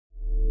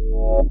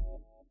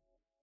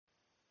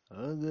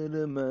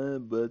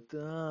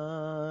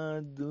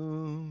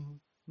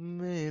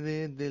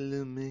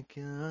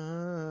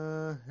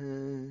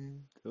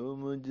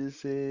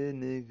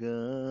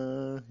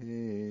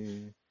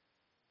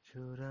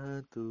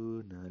तो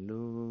न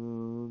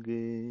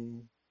लोगे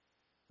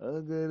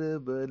अगर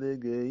बढ़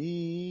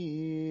गई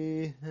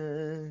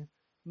है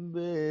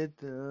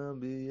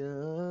बेताबियां,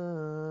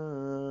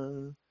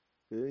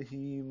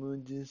 कहीं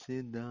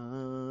मुझसे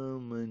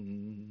दामन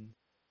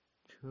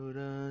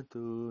छुड़ा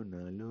तो न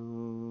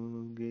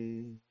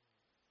लोगे।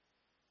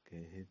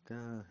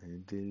 कहता है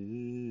दिल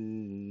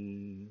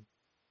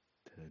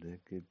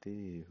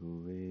धड़कते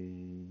हुए,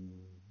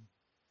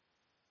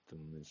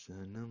 तुम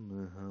सनम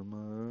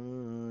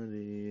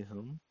हमारे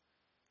हम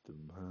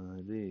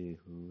तुम्हारे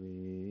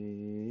हुए।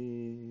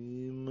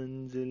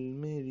 मंजिल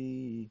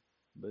मेरी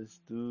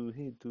बस तू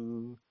ही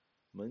तू,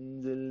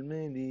 मंजिल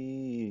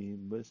मेरी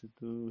बस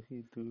तू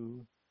ही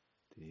तू,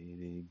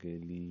 तेरे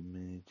गली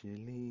में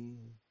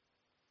चली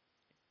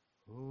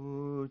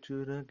हो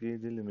चुरा के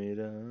दिल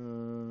मेरा,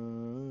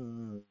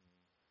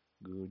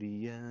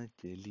 गोरिया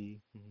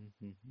चली।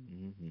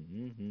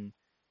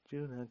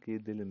 चुरा के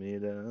दिल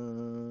मेरा,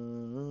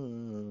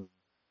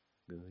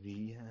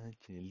 गोरिया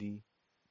चली।